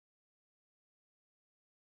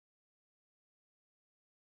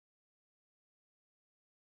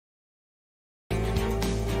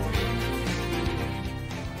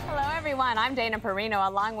everyone. I'm Dana Perino,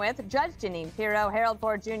 along with Judge Janine Pirro, Harold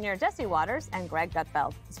Ford Jr., Jesse Waters, and Greg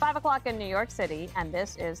Gutfeld. It's 5 o'clock in New York City, and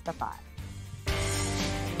this is The Five.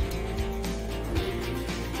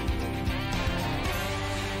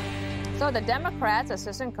 So the Democrats'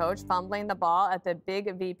 assistant coach fumbling the ball at the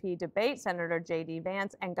big VP debate, Senator J.D.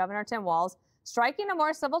 Vance and Governor Tim Walz striking a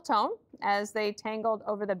more civil tone as they tangled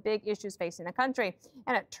over the big issues facing the country.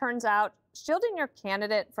 And it turns out shielding your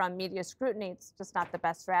candidate from media scrutiny is just not the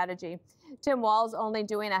best strategy. Tim Walz only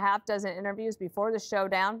doing a half dozen interviews before the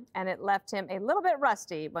showdown, and it left him a little bit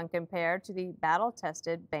rusty when compared to the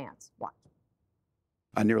battle-tested Vance. Watch.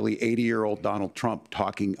 A nearly 80-year-old Donald Trump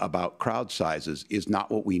talking about crowd sizes is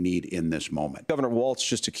not what we need in this moment. Governor Walz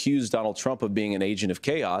just accused Donald Trump of being an agent of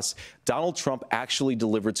chaos. Donald Trump actually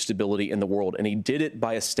delivered stability in the world, and he did it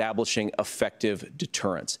by establishing effective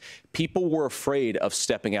deterrence. People were afraid of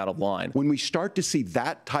stepping out of line. When we start to see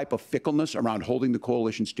that type of fickleness around holding the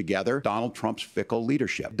coalitions together, Donald Trump's fickle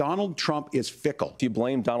leadership. Donald Trump is fickle. If you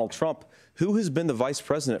blame Donald Trump, who has been the vice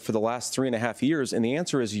president for the last 3.5 years? And the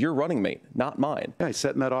answer is your running mate, not mine. Yeah, I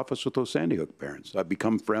sat in that office with those Sandy Hook parents. I've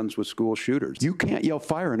become friends with school shooters. You can't yell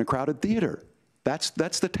fire in a crowded theater. That's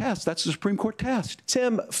the test. That's the Supreme Court test.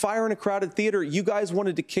 Tim, fire in a crowded theater. You guys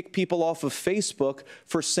wanted to kick people off of Facebook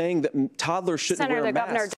for saying that toddlers shouldn't wear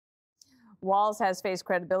masks. Walz has faced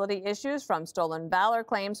credibility issues from stolen valor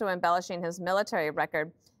claims to embellishing his military record.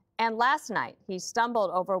 And last night, he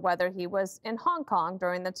stumbled over whether he was in Hong Kong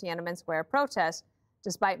during the Tiananmen Square protest,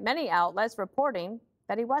 despite many outlets reporting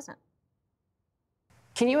that he wasn't.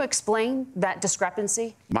 Can you explain that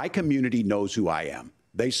discrepancy? My community knows who I am.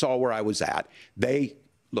 They saw where I was at.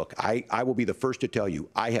 Look, I will be the first to tell you,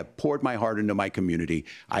 I have poured my heart into my community.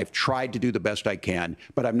 I've tried to do the best I can,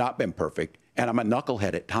 but I've not been perfect, and I'm a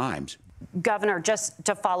knucklehead at times. Governor, just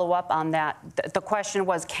to follow up on that, the question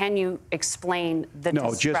was, can you explain the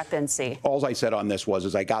discrepancy? All I said on this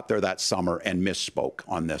is I got there that summer and misspoke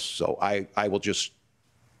on this. So I will just,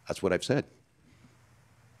 that's what I've said.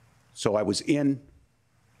 So I was in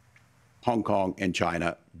Hong Kong and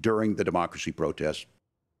China during the democracy protests.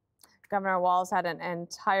 Governor Walz had an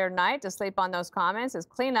entire night to sleep on those comments. His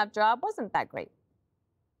cleanup job wasn't that great.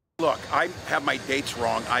 Look, I have my dates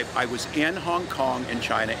wrong. I was in Hong Kong and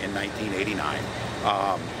China in 1989.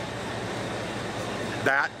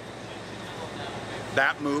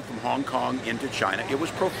 That move from Hong Kong into China, it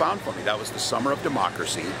was profound for me. That was the summer of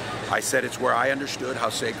democracy. I said it's where I understood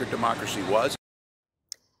how sacred democracy was.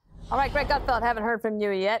 All right, Greg Gutfeld, haven't heard from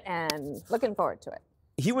you yet, and looking forward to it.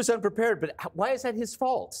 He was unprepared, but why is that his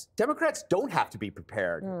fault? Democrats don't have to be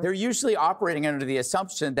prepared. They're usually operating under the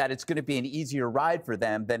assumption that it's going to be an easier ride for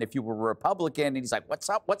them than if you were a Republican. And he's like, what's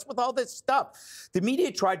up? What's with all this stuff? The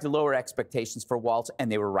media tried to lower expectations for Walz,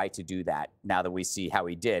 and they were right to do that now that we see how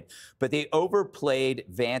he did. But they overplayed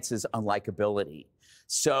Vance's unlikability.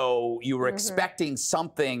 So you were expecting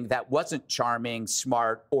something that wasn't charming,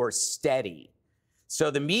 smart, or steady. So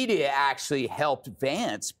the media actually helped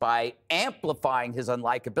Vance by amplifying his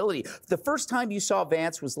unlikability. The first time you saw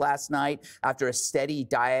Vance was last night after a steady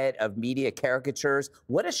diet of media caricatures.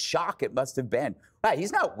 What a shock it must have been. Wow,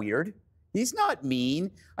 he's not weird. He's not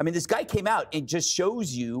mean. I mean, this guy came out and just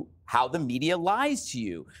shows you how the media lies to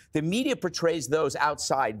you. The media portrays those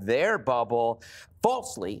outside their bubble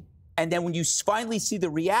falsely. And then when you finally see the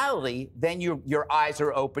reality, then your eyes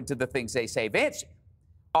are open to the things they say. Vance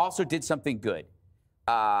also did something good.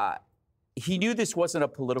 He knew this wasn't a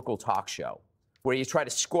political talk show where you try to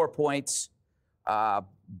score points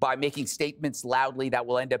by making statements loudly that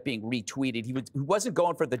will end up being retweeted. He wasn't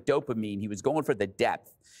going for the dopamine. He was going for the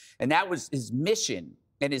depth. And that was his mission.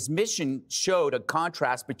 And his mission showed a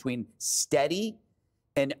contrast between steady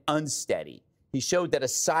and unsteady. He showed that a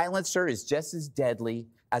silencer is just as deadly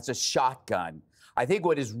as a shotgun. I think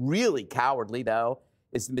what is really cowardly, though,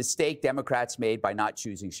 is the mistake Democrats made by not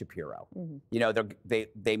choosing Shapiro. You know,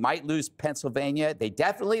 they might lose Pennsylvania. They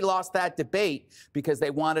definitely lost that debate because they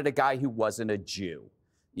wanted a guy who wasn't a Jew,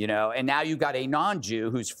 you know, and now you've got a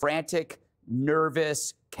non-Jew who's frantic,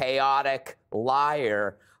 nervous, chaotic,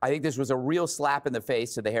 liar. I think this was a real slap in the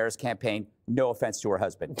face to the Harris campaign. No offense to her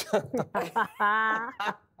husband.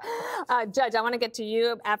 Judge, I want to get to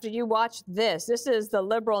you after you watch this. This is the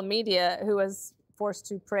liberal media who was forced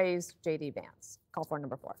to praise J.D. Vance. Call for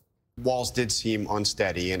number 4. Walz did seem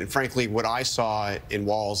unsteady, and frankly, what I saw in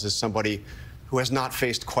Walz is somebody who has not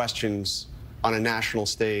faced questions on a national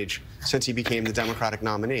stage since he became the Democratic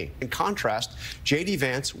nominee. In contrast, J.D.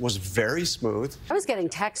 Vance was very smooth. I was getting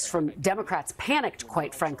texts from Democrats, panicked,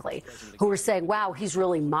 quite frankly, who were saying, wow, he's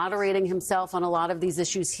really moderating himself on a lot of these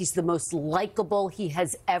issues. He's the most likable he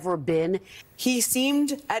has ever been. He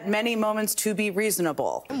seemed at many moments to be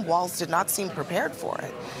reasonable. Walz did not seem prepared for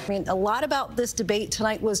it. I mean, a lot about this debate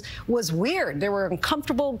tonight was weird. There were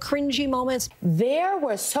uncomfortable, cringy moments. There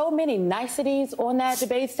were so many niceties on that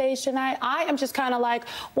debate stage tonight. I am just kind of like,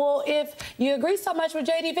 well, if you agree so much with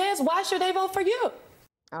J.D. Vance, why should they vote for you?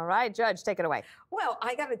 All right, Judge, take it away. Well,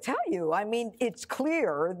 I got to tell you, I mean, it's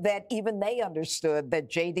clear that even they understood that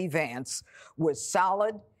J.D. Vance was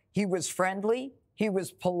solid, he was friendly, he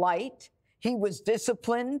was polite, he was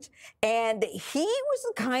disciplined, and he was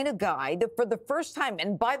the kind of guy that for the first time,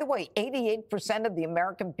 and by the way, 88% of the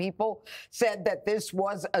American people said that this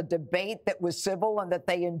was a debate that was civil and that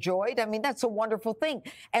they enjoyed. I mean, that's a wonderful thing.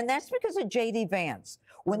 And that's because of J.D. Vance.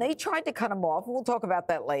 When they tried to cut him off, and we'll talk about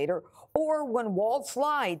that later, or when Walz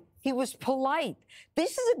lied, he was polite.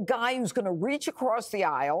 This is a guy who's going to reach across the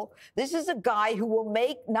aisle. This is a guy who will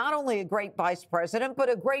make not only a great vice president,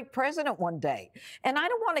 but a great president one day. And I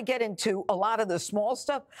don't want to get into a lot of the small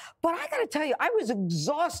stuff, but I got to tell you, I was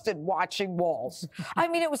exhausted watching Walz. I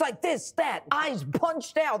mean, it was like this, that, eyes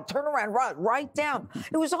punched out, turn around, right down.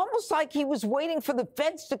 It was almost like he was waiting for the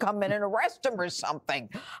feds to come in and arrest him or something.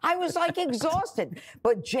 I was like exhausted.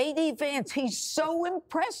 But J.D. Vance, he so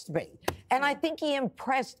impressed me. And I think he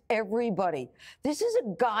impressed everybody. This is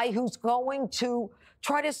a guy who's going to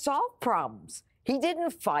try to solve problems. He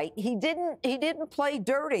didn't fight. He didn't play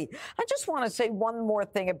dirty. I just want to say one more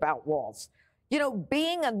thing about Walz. You know,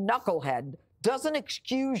 being a knucklehead doesn't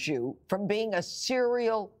excuse you from being a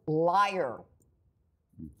serial liar.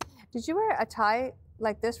 Did you wear a tie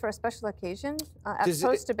like this for a special occasion?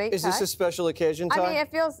 Post-debate tie? Is this a special occasion tie? I mean,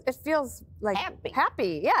 it feels like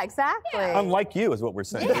happy. Yeah, exactly. Yeah. Unlike you, is what we're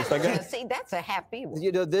saying. Yeah, see, that's a happy one.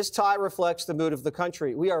 You know, this tie reflects the mood of the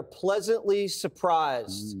country. We are pleasantly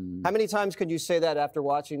surprised. How many times could you say that after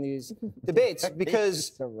watching these debates?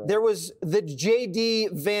 Because there was the J.D.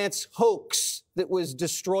 Vance hoax that was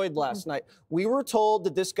destroyed last night. We were told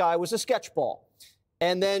that this guy was a sketchball.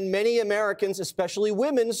 And then many Americans, especially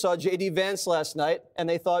women, saw J.D. Vance last night, and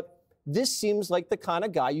they thought, this seems like the kind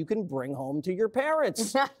of guy you can bring home to your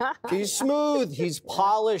parents. He's smooth, he's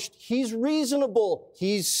polished, he's reasonable,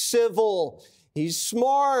 he's civil, he's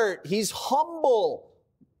smart, he's humble.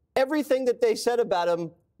 Everything that they said about him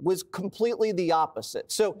was completely the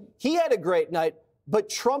opposite. So he had a great night, but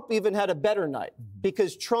Trump even had a better night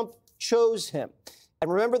because Trump chose him.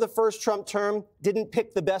 And remember, the first Trump term didn't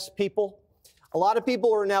pick the best people? A lot of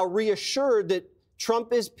people are now reassured that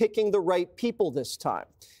Trump is picking the right people this time.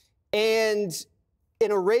 And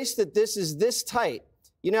in a race that this is this tight,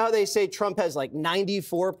 you know how they say Trump has like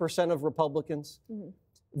 94% of Republicans?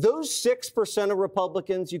 Those 6% of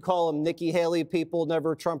Republicans, you call them Nikki Haley people,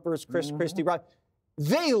 never Trumpers, Christie Rock,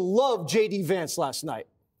 they loved J.D. Vance last night.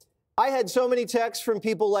 I had so many texts from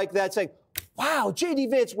people like that saying, wow, J.D.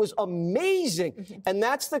 Vance was amazing. And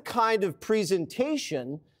that's the kind of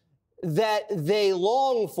presentation that they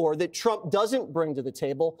long for, that Trump doesn't bring to the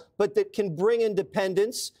table, but that can bring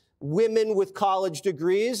independents, women with college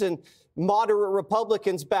degrees, and moderate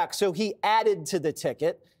Republicans back. So he added to the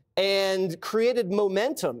ticket and created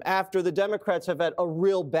momentum after the Democrats have had a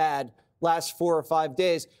real bad last 4 or 5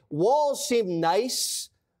 days. Walz seemed nice,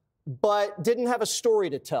 but didn't have a story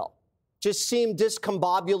to tell. Just seemed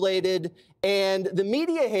discombobulated, and the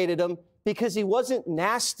media hated him because he wasn't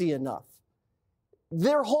nasty enough.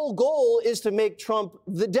 Their whole goal is to make Trump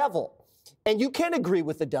the devil. And you can't agree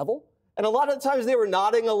with the devil. And a lot of times they were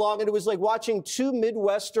nodding along, and it was like watching two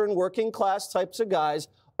Midwestern working class types of guys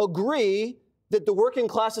agree that the working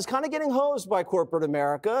class is kind of getting hosed by corporate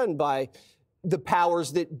America and by the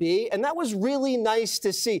powers that be. And that was really nice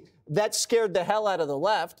to see. That scared the hell out of the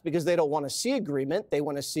left because they don't want to see agreement. They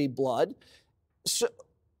want to see blood. So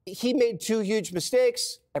he made 2 huge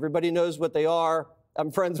mistakes. Everybody knows what they are. I'm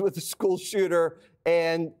friends with the school shooter.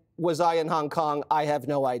 And was I in Hong Kong? I have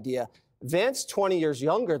no idea. Vance, 20 years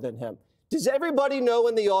younger than him. Does everybody know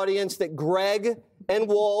in the audience that Greg and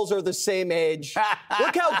Walz are the same age?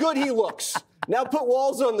 Look how good he looks. Now put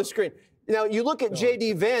Walz on the screen. Now, you look at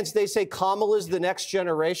J.D. Vance, they say Kamala's the next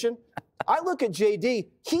generation. I look at J.D.,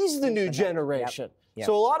 he's the new generation. Yep.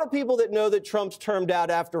 So a lot of people that know that Trump's termed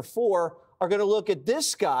out after 4 are going to look at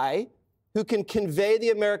this guy who can convey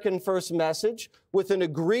the American first message with an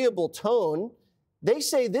agreeable tone. They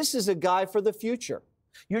say this is a guy for the future.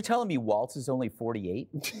 You're telling me Walz is only 48?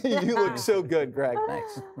 You look so good, Greg.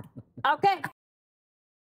 Thanks. Okay.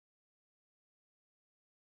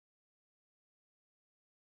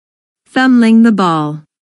 Thumbling the ball.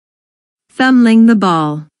 Thumbling the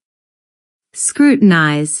ball.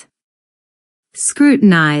 Scrutinize.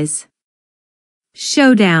 Scrutinize.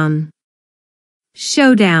 Showdown.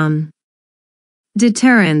 Showdown.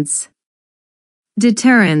 Deterrence.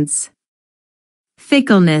 Deterrence.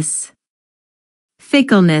 Fickleness.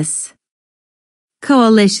 Fickleness.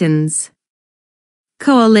 Coalitions.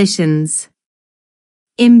 Coalitions.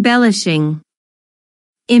 Embellishing.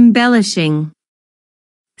 Embellishing.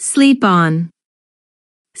 Sleep on.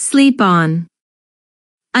 Sleep on.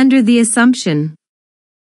 Under the assumption.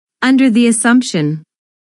 Under the assumption.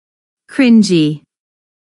 Cringy.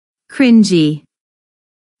 Cringy.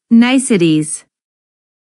 Niceties.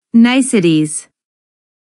 Niceties.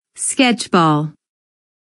 Sketchball.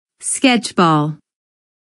 Sketchball.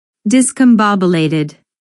 Discombobulated.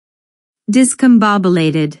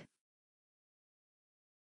 Discombobulated.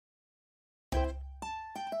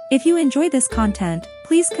 If you enjoy this content,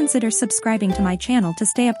 please consider subscribing to my channel to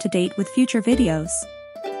stay up to date with future videos.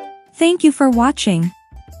 Thank you for watching.